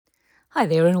Hi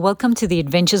there, and welcome to the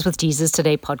Adventures with Jesus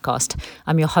Today podcast.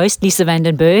 I'm your host, Lisa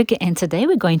Vandenberg, and today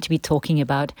we're going to be talking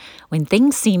about when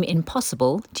things seem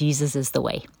impossible, Jesus is the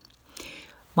way.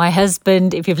 My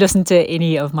husband, if you've listened to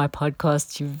any of my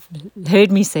podcasts, you've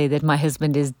heard me say that my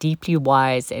husband is deeply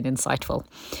wise and insightful.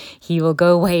 He will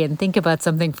go away and think about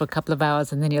something for a couple of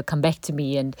hours, and then he'll come back to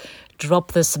me and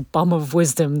drop this bomb of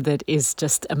wisdom that is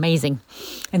just amazing.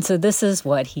 And so this is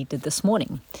what he did this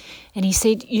morning. And he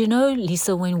said,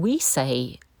 Lisa, when we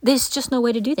say there's just no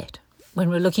way to do that, when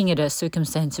we're looking at a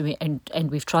circumstance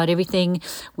and we've tried everything,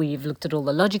 we've looked at all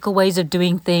the logical ways of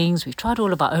doing things, we've tried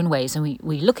all of our own ways, and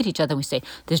we look at each other and we say,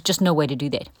 there's just no way to do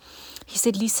that. He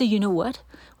said, Lisa, you know what?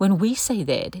 When we say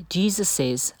that, Jesus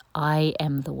says, I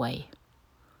am the way.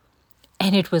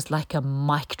 And it was like a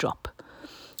mic drop.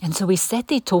 And so we sat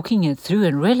there talking it through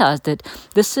and realized that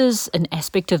this is an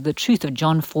aspect of the truth of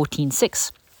John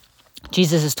 14:6.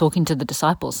 Jesus is talking to the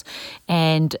disciples,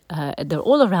 and they're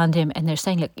all around him, and they're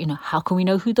saying, how can we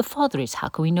know who the Father is? How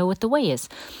can we know what the way is?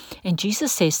 And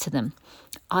Jesus says to them,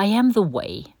 I am the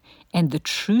way and the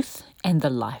truth and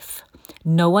the life.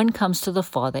 No one comes to the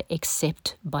Father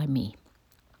except by me.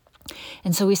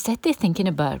 And so we sat there thinking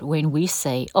about when we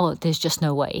say, there's just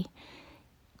no way.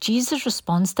 Jesus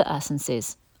responds to us and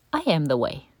says, I am the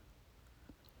way.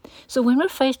 So when we're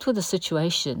faced with a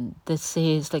situation that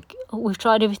says, we've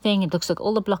tried everything, it looks like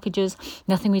all the blockages,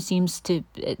 nothing we seem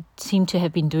to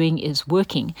have been doing is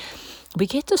working, we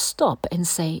get to stop and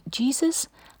say, Jesus,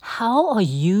 how are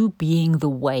you being the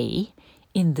way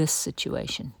in this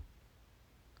situation?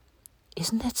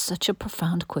 Isn't that such a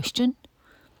profound question?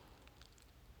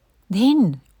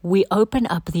 Then we open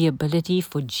up the ability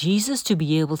for Jesus to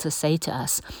be able to say to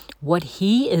us what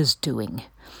he is doing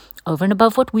over and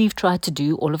above what we've tried to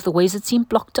do, all of the ways it seemed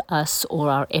blocked to us,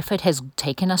 or our effort has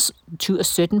taken us to a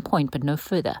certain point but no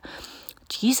further.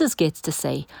 Jesus gets to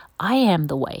say, I am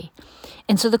the way.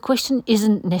 And so the question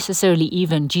isn't necessarily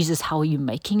even, Jesus, how are you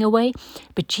making a way?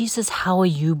 But Jesus, how are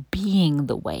you being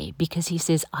the way? Because he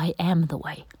says, I am the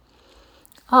way.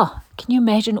 Can you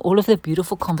imagine all of the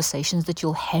beautiful conversations that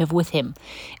you'll have with him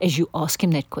as you ask him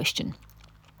that question?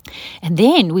 And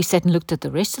then we sat and looked at the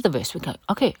rest of the verse. We go,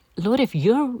 okay, Lord, if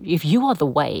you are the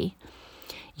way,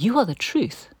 you are the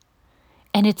truth.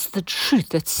 And it's the truth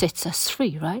that sets us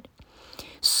free, right?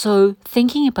 So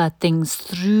thinking about things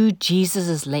through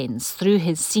Jesus' lens,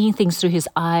 seeing things through his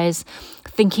eyes,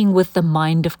 thinking with the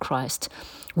mind of Christ,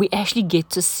 we actually get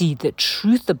to see the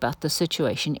truth about the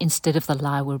situation instead of the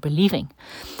lie we're believing.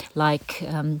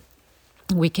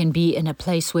 We can be in a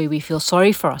place where we feel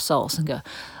sorry for ourselves and go,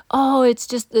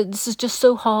 this is just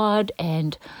so hard,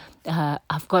 and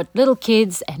I've got little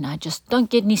kids and I just don't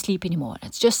get any sleep anymore.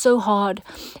 It's just so hard,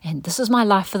 and this is my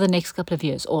life for the next couple of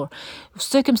years. Or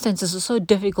circumstances are so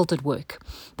difficult at work.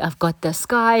 I've got this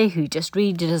guy who just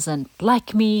really doesn't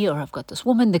like me, or I've got this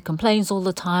woman that complains all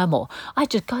the time, or I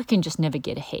can just never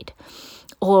get ahead.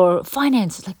 Or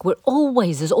finances,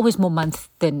 there's always more money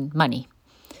than money.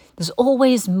 There's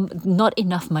always not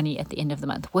enough money at the end of the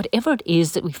month. Whatever it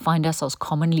is that we find ourselves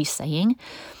commonly saying,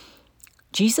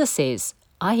 Jesus says,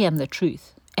 I am the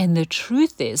truth. And the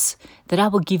truth is that I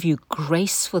will give you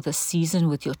grace for the season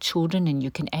with your children, and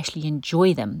you can actually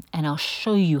enjoy them. And I'll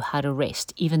show you how to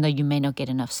rest, even though you may not get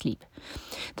enough sleep.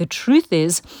 The truth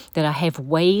is that I have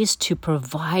ways to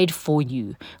provide for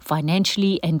you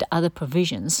financially and other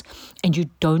provisions, and you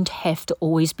don't have to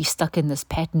always be stuck in this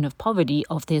pattern of poverty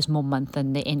of there's more month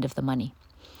than the end of the money.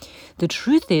 The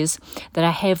truth is that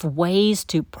I have ways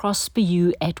to prosper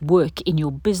you at work, in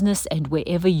your business and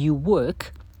wherever you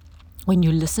work, when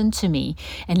you listen to me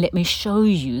and let me show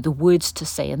you the words to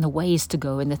say and the ways to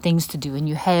go and the things to do. And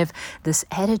you have this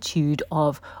attitude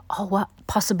of,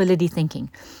 possibility thinking.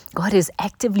 God is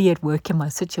actively at work in my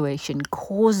situation,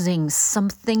 causing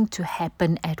something to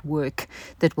happen at work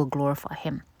that will glorify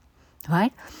him.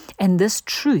 Right? And this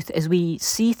truth, as we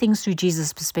see things through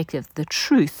Jesus' perspective, the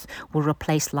truth will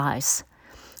replace lies.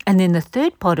 And then the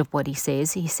third part of what he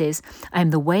says, I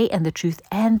am the way and the truth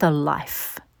and the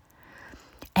life.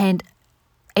 And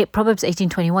Proverbs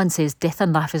 18:21 says, death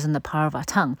and life is in the power of our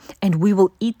tongue, and we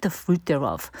will eat the fruit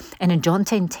thereof. And in John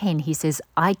 10:10, he says,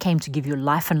 I came to give you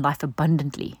life and life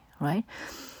abundantly, right?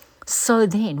 So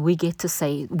then we get to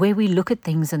say, where we look at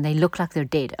things and they look like they're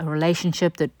dead, a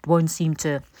relationship that won't seem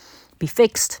to be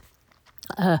fixed,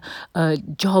 a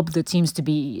job that seems to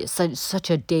be such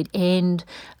a dead end,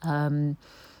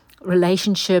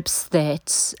 relationships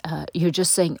that you're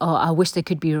just saying, oh, I wish they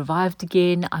could be revived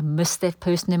again. I miss that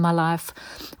person in my life.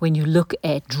 When you look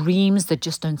at dreams that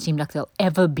just don't seem like they'll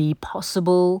ever be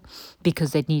possible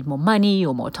because they need more money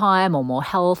or more time or more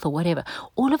health or whatever.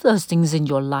 All of those things in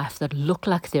your life that look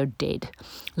like they're dead,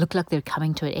 look like they're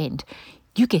coming to an end,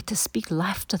 you get to speak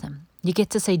life to them. You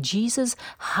get to say, Jesus,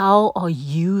 how are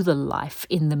you the life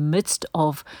in the midst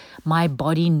of my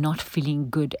body not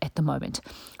feeling good at the moment?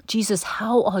 Jesus,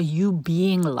 how are you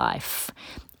being life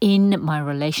in my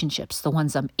relationships, the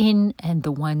ones I'm in and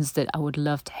the ones that I would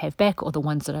love to have back or the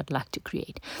ones that I'd like to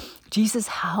create? Jesus,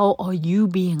 how are you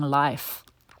being life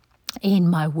in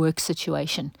my work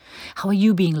situation? How are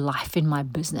you being life in my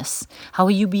business? How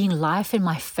are you being life in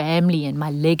my family and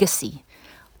my legacy?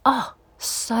 Oh,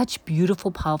 such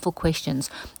beautiful, powerful questions,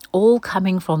 all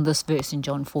coming from this verse in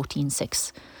John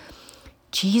 14:6.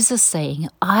 Jesus saying,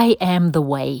 I am the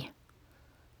way.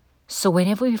 So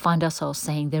whenever we find ourselves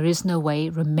saying there is no way,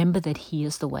 remember that He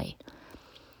is the way.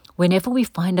 Whenever we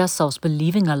find ourselves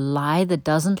believing a lie that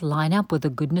doesn't line up with the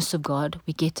goodness of God,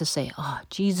 we get to say, oh,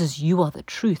 Jesus, you are the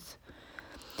truth.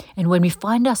 And when we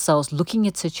find ourselves looking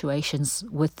at situations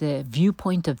with the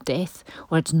viewpoint of death,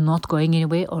 or it's not going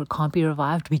anywhere, or it can't be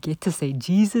revived, we get to say,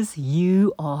 Jesus,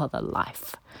 you are the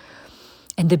life.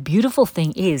 And the beautiful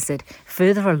thing is that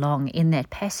further along in that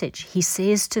passage, he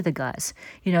says to the guys,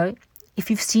 if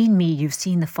you've seen me, you've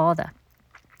seen the Father.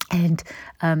 And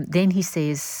then he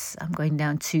says, I'm going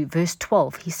down to verse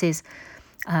 12, he says,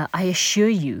 I assure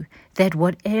you that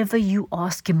whatever you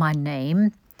ask in my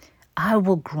name, I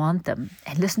will grant them.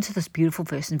 And listen to this beautiful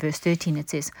verse in verse 13. It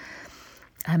says,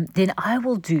 then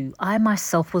I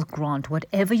myself will grant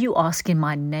whatever you ask in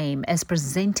my name as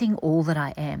presenting all that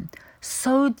I am,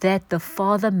 so that the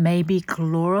Father may be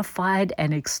glorified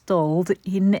and extolled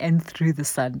in and through the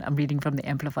Son. I'm reading from the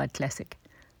Amplified Classic.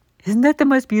 Isn't that the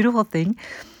most beautiful thing?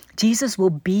 Jesus will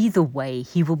be the way.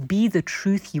 He will be the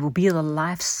truth. He will be the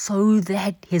life so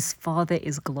that his Father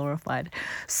is glorified,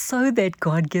 so that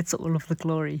God gets all of the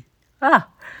glory.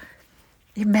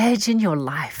 Imagine your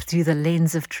life through the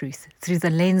lens of truth, through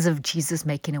the lens of Jesus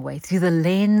making a way, through the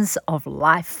lens of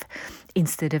life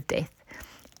instead of death.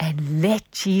 And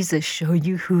let Jesus show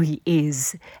you who He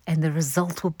is. And the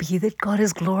result will be that God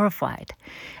is glorified.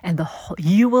 And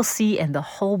you will see and the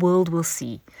whole world will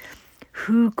see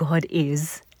who God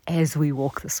is as we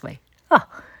walk this way.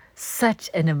 Such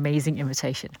an amazing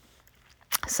invitation.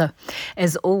 So,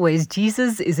 as always,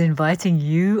 Jesus is inviting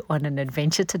you on an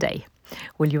adventure today.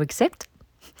 Will you accept?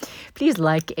 Please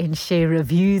like and share,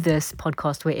 review this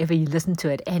podcast wherever you listen to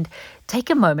it, and take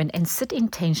a moment and sit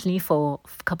intentionally for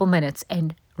a couple minutes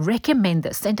and recommend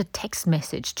this. Send a text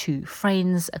message to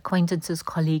friends, acquaintances,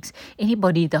 colleagues,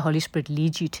 anybody the Holy Spirit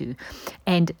leads you to,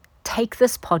 and take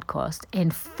this podcast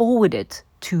and forward it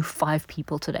to 5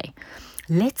 people today.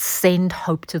 Let's send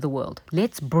hope to the world.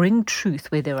 Let's bring truth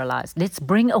where there are lies. Let's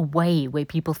bring a way where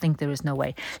people think there is no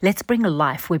way. Let's bring a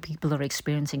life where people are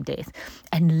experiencing death.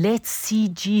 And let's see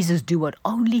Jesus do what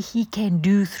only He can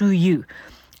do through you,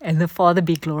 and the Father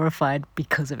be glorified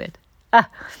because of it.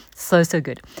 So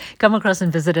good. Come across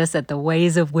and visit us at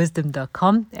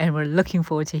thewaysofwisdom.com, and we're looking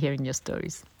forward to hearing your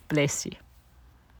stories. Bless you.